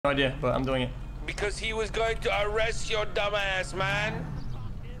No idea, but I'm doing it. Because he was going to arrest your dumbass, man.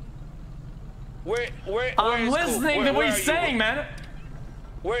 I'm listening to what he's saying, man.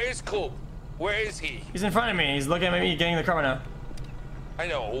 Where is Coop? Where is he? He's in front of me. He's looking at me, getting in the car right now. I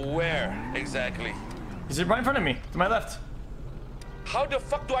know. Where exactly? He's right in front of me, to my left. How the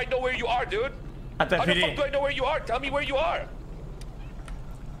fuck do I know where you are, dude? At that How PD. the fuck do I know where you are? Tell me where you are.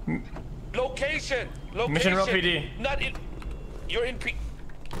 Location. Mission Row PD. Not in. You're in P.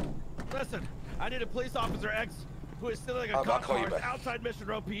 Listen, I need a police officer X who is stealing a cop car outside Mission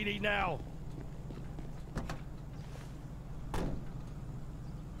Row PD now.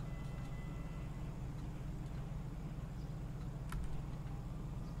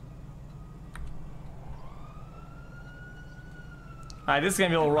 Alright, this is gonna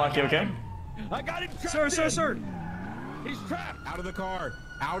be a little rocky, okay? I got him trapped. Sir. He's trapped. Out of the car.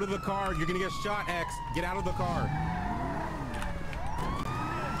 Out of the car. You're gonna get shot, X. Get out of the car.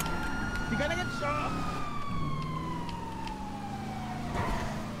 You're gonna get shot.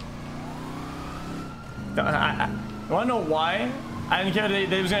 I wanna know why I didn't care that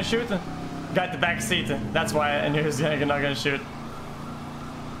he was gonna shoot? Got the back seat. That's why I knew he was not gonna shoot.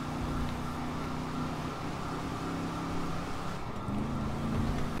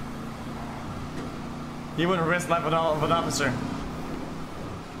 He wouldn't risk life of an officer.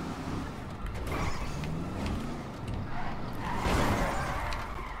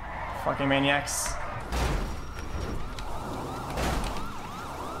 Fucking maniacs.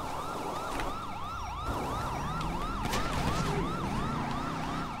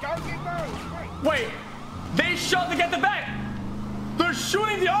 Wait, they shot to get the back. They're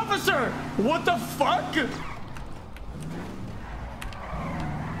shooting the officer. What the fuck?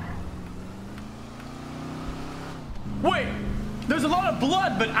 Wait, there's a lot of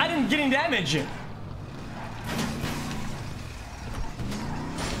blood, but I didn't get any damage.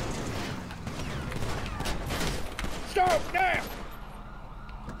 Stop now!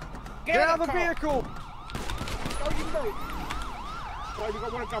 Get out of the vehicle! Don't you move! Sorry, we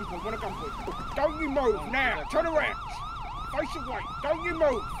got one at gunpoint, Don't you move now! Turn around! Face away! Don't you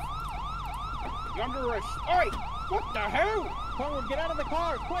move! You're under arrest. Hey! What the hell? Cornwood, get out of the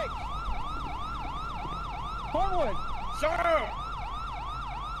car, quick! Cornwood! Sir!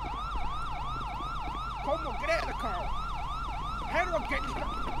 Cornwood, get out of the car! How do I get this guy?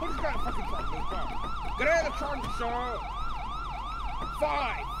 Put this guy in the fucking trunk, little car. Get out of the trunk, sir!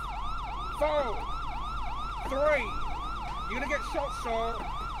 5, 4, 3. You're gonna get shot, sir.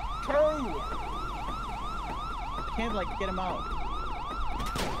 2. Can't like get him out.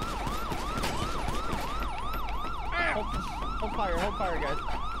 Hold fire, guys.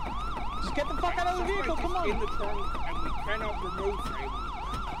 Just get the fuck out of the vehicle, come on! In the trunk, and we cannot remove him.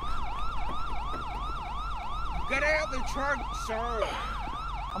 Get out the trunk, sir!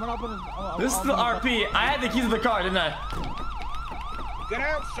 I'm gonna open it. This is the RP. I had the keys to the car, didn't I? Get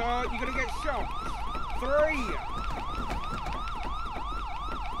out, sir! You're gonna get shot! 3,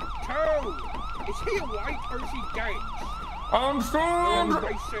 2. Is he awake or is he dead? I'm stunned!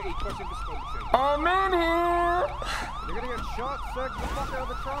 I'm in here! You're gonna get shot, sir. Get the fuck out of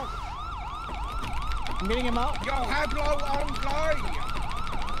the trunk. I'm getting him out. Yo, hablo anglais.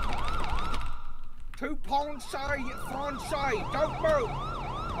 2 Francais. Don't move.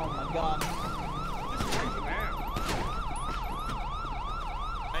 Oh my god. Just take him out.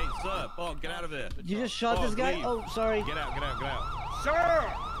 Hey, sir, Bob, get out of there. You just shot this guy? Leave. Oh, sorry. Get out. Sir!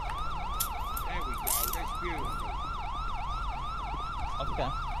 There we go. That's beautiful. Okay.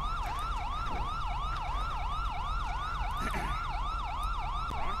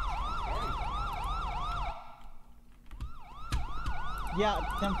 Yeah,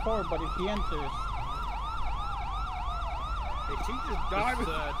 10-4, but if he enters... If he just died...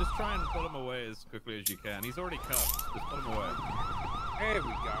 Just try and pull him away as quickly as you can. He's already cuffed. Just pull him away. There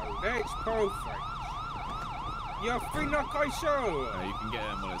we go. That's perfect. You're free knock, I saw. Yeah, you can get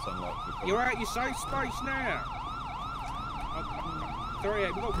him when it's unlocked. You're out your safe space now. Sorry,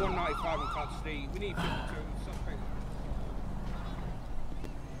 we've got 195 in custody. We need 52 suspects.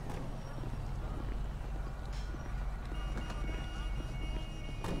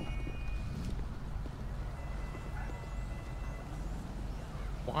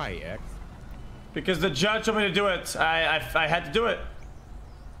 Why, X? Because the judge told me to do it. I had to do it.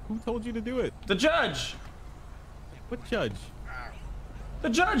 Who told you to do it? The judge. What judge? The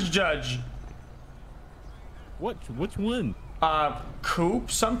judge. Which one?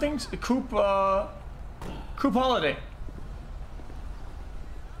 Coop something? Coop Holiday.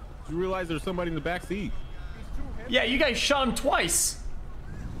 Did you realize there's somebody in the back seat? Yeah, you guys shot him twice.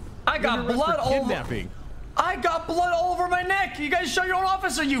 I got blood all over. I got blood all over my neck. You guys show your own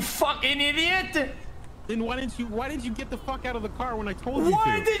officer, you fucking idiot. Then why didn't you get the fuck out of the car when I told you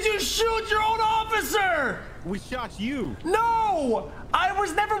Why to? did you shoot your own officer? We shot you. No, I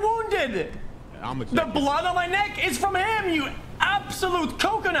was never wounded. The blood on my neck is from him, you absolute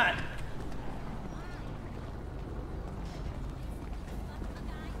coconut.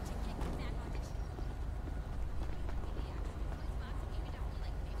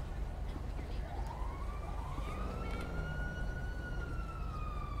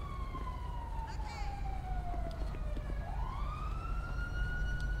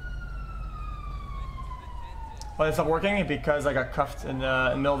 Why did it stop working? Because I got cuffed in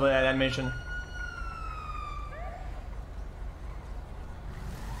the middle of that animation.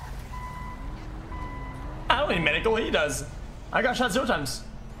 I don't need medical, he does. I got shot 0 times.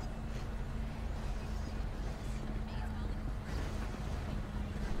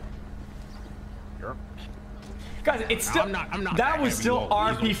 Sure. Guys, it's still I'm not that was still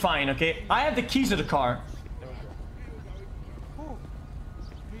RP fine, okay? I have the keys to the car.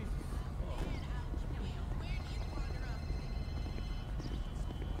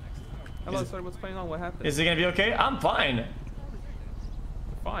 Hello, sorry, what's going on? What happened? Is it gonna be okay? I'm fine.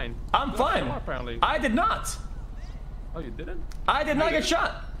 Fine. I'm fine. Apparently. I did not. Oh, you didn't? I did not get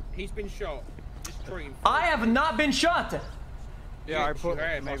shot. He's been shot. Just treat him. I have not been shot. Yeah, I put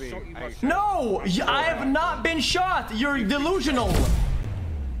maybe. No, I have not been shot. You're delusional.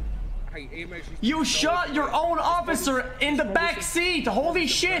 You shot your own officer in the back seat. Holy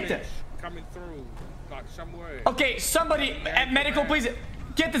shit. Coming through, like somewhere. Okay, somebody at medical, please.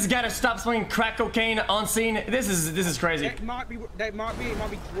 Get this guy to stop smoking crack cocaine on scene. This is crazy. It might be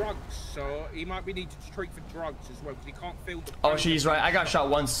drugs. So he might be needed to treat for drugs as well because he can't feel the. Oh, she's right. I got shot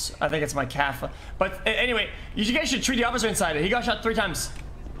once. I think it's my calf. But anyway, you guys should treat the officer inside. He got shot 3 times.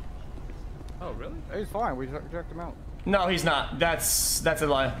 Oh, really? He's fine. We checked him out. No, he's not. That's a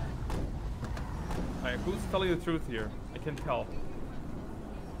lie. Alright, who's telling the truth here? I can tell.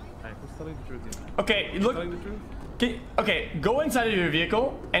 Alright, who's telling the truth here? Okay, look. Telling the truth? Okay, go inside of your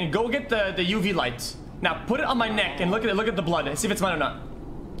vehicle and go get the UV lights. Now put it on my neck and look at the blood and see if it's mine or not.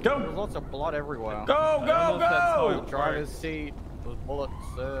 Go. There's lots of blood everywhere. Go, go, go. Driver's seat. Those bullets.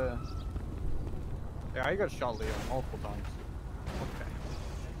 Yeah, I got shot, Leo, multiple times.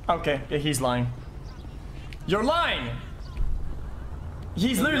 Okay, yeah, he's lying. You're lying.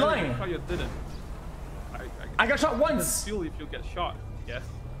 He's literally lying. No, you didn't. I got shot once. Feel if you get shot. Yes.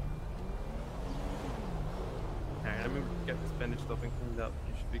 Alright, let me get this bandage stuff and cleaned up.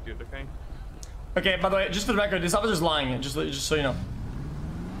 You should be good, okay? Okay, by the way, just for the record, this officer's lying. Just so you know.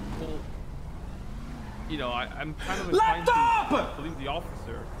 Well, you know, I'm kind of inclined to believe the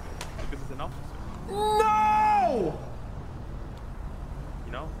officer because he's an officer. No!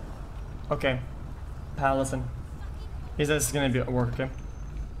 You know? Okay. Pal, listen. He says it's gonna be at work, okay?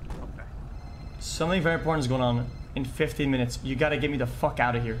 Okay. Something very important is going on in 15 minutes. You gotta get me the fuck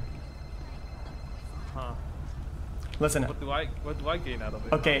out of here. Huh. Listen. What do I gain out of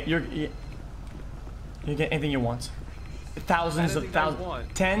it? Okay, you get anything you want. Thousands of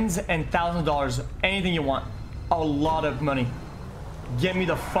tens and thousands of dollars. Anything you want. A lot of money. Get me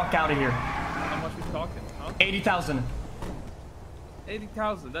the fuck out of here. How much we talking, huh? 80,000.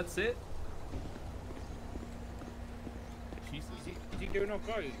 80,000, that's it? Jesus. Is he doing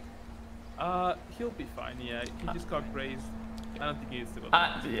okay? He'll be fine, yeah. He just got grazed. I don't think he needs to go.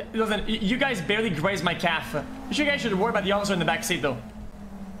 Listen, you guys barely grazed my calf. You guys should worry about the officer in the back seat, though.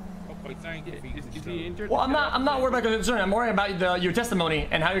 Okay, thank you. Is he injured? Well, I'm not worried about the concern. I'm worried about your testimony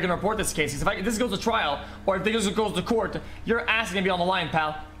and how you're gonna report this case. If this goes to trial, or if this goes to court, your ass is gonna be on the line,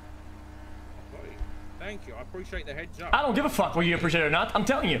 pal. Okay, thank you. I appreciate the heads up. I don't give a fuck whether you appreciate it or not. I'm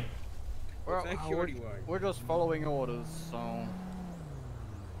telling you. Well, thank you anyway. We're just following orders, so.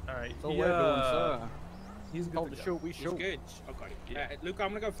 Alright. So we're doing, sir. He's good to shoot, we shoot. He's good. Okay. Yeah. Luke, I'm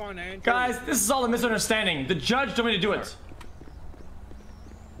gonna go find Andrew. Guys, this is all a misunderstanding. The judge told me to do it.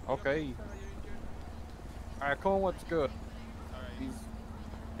 Okay. Alright, Cornwood's good. Alright.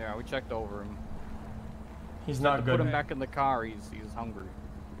 Yeah, we checked over him. He's not good. Put him back in the car. He's hungry.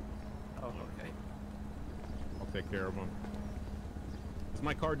 Oh, okay. I'll take care of him. Is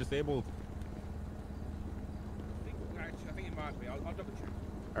my car disabled? I think it might be. I'll double check.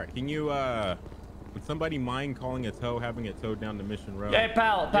 All right. Can you would somebody mind calling a tow, having it towed down to Mission Road? Hey,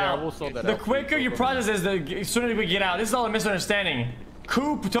 pal. Yeah, we'll sort that the out. quicker you process this, the sooner we get out. This is all a misunderstanding.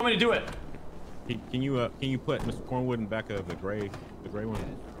 Coop told me to do it. Can you put Mr. Cornwood in back of the gray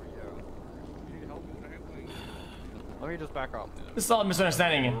one? Let me just back up. This is all a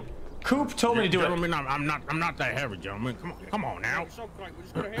misunderstanding. Coop told me to do it. Gentlemen, I'm not that heavy, gentlemen. Come on now. It's okay. We're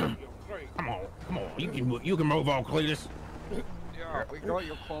just gonna help you. Okay. Come on. You can move on, Cletus. Yeah, we got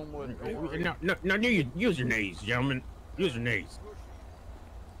your Cornwood. No, use your knees, gentlemen. Use your knees.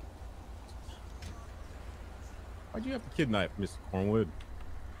 Why'd you have to kidnap Mr. Cornwood?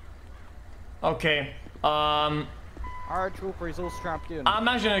 Okay. Alright, trooper, he's all strapped in. I'm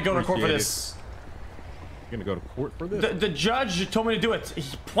actually gonna go to court for this. You're gonna go to court for this? The judge told me to do it.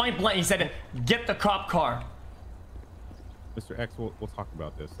 He point blank. He said, "Get the cop car." Mr. X, we'll talk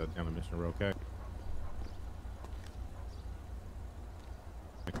about this down in Mission Row, okay?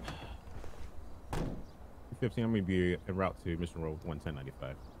 $15, I'm gonna be en route to Mission Row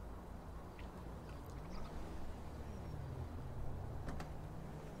 11095.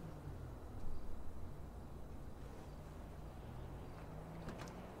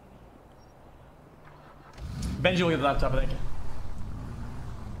 Benji will get the laptop, I think.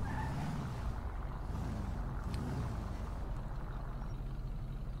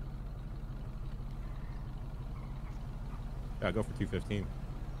 Yeah, go for 215.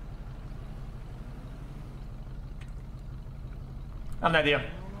 I have an idea.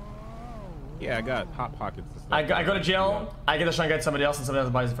 Yeah, I got hot pockets and stuff. I go to jail. I get to try and get somebody else, and somebody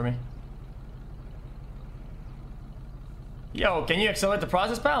else buys it for me. Yo, can you accelerate the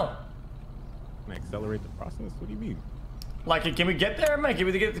process, pal? Can I accelerate the process? What do you mean? Like, can we get there, man? Can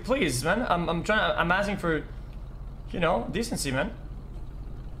we get, please, man? I'm asking for, you know, decency, man.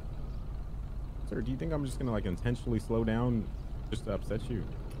 Sir, do you think I'm just gonna like intentionally slow down just to upset you?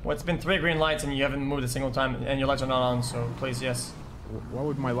 Well, it's been 3 green lights and you haven't moved a single time, and your lights are not on, so please, yes. Why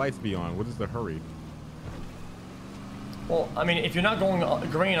would my lights be on? What is the hurry? Well, I mean, if you're not going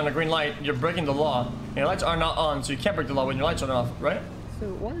green on a green light, you're breaking the law. And your lights are not on, so you can't break the law when your lights are off, right? So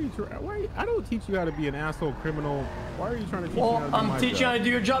why are you I don't teach you how to be an asshole criminal. Why are you trying to teach me how to do my job? I'm teaching you how to do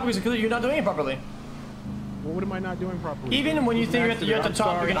your job because clearly you're not doing it properly. Well, what am I not doing properly? Even when you think you're at the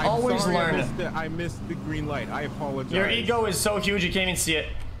top, you can always learn. I missed the green light. I apologize. Your ego is so huge you can't even see it.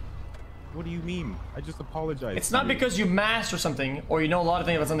 What do you mean? I just apologize. It's not because you master something or you know a lot of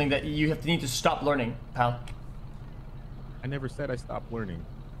things about something that you need to stop learning, pal. I never said I stopped learning.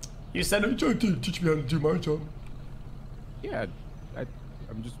 You said you're trying to teach me how to do my job. Yeah,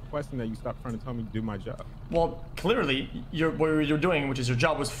 I'm just requesting that you stop trying to tell me to do my job. Well, clearly, what you're doing, which is your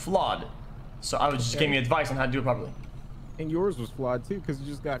job, was flawed. So I was just giving you advice on how to do it properly. And yours was flawed too, because you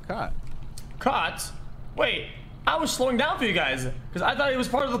just got caught. Caught? Wait, I was slowing down for you guys, because I thought it was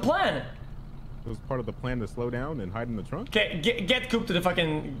part of the plan. It was part of the plan to slow down and hide in the trunk? Okay, get Coop to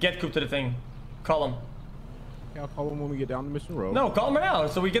the thing. Call him. Yeah, I'll call him when we get down to Mission Row. No, call him right now,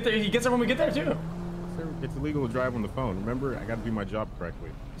 so we get there. He gets there when we get there too. Sir, it's illegal to drive on the phone. Remember, I got to do my job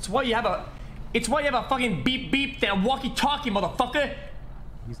correctly. It's why you have a fucking beep beep that walkie-talkie, motherfucker.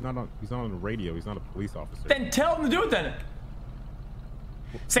 He's not on the radio. He's not a police officer. Then tell him to do it then.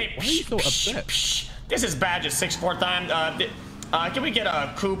 Say, why are you so upset? This is Badge's 6-4 time. Can we get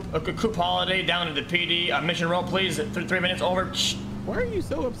a Coop holiday down to the PD Mission Row, please? 3 minutes over. Why are you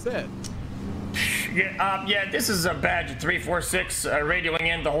so upset? Yeah, this is a Badge 346 radioing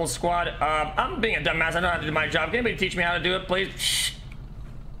in the whole squad. I'm being a dumbass. I know how to do my job. Can anybody teach me how to do it, please?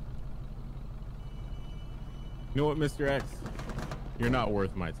 You know what, Mr. X? You're not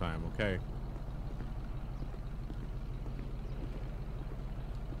worth my time, okay?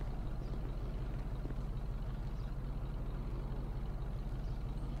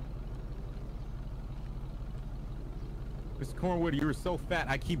 Mr. Cornwood, you're so fat,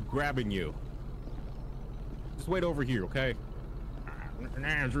 I keep grabbing you. Just wait over here, okay?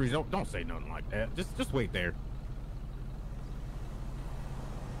 Andrews, don't say nothing like that. Just wait there.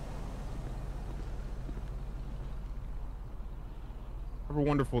 Have a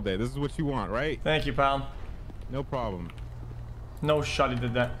wonderful day. This is what you want, right? Thank you, pal. No problem. No shot he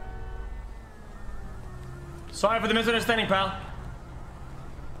did that. Sorry for the misunderstanding, pal.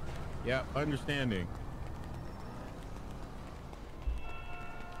 Yeah, understanding.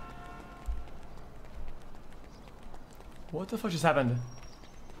 What the fuck just happened?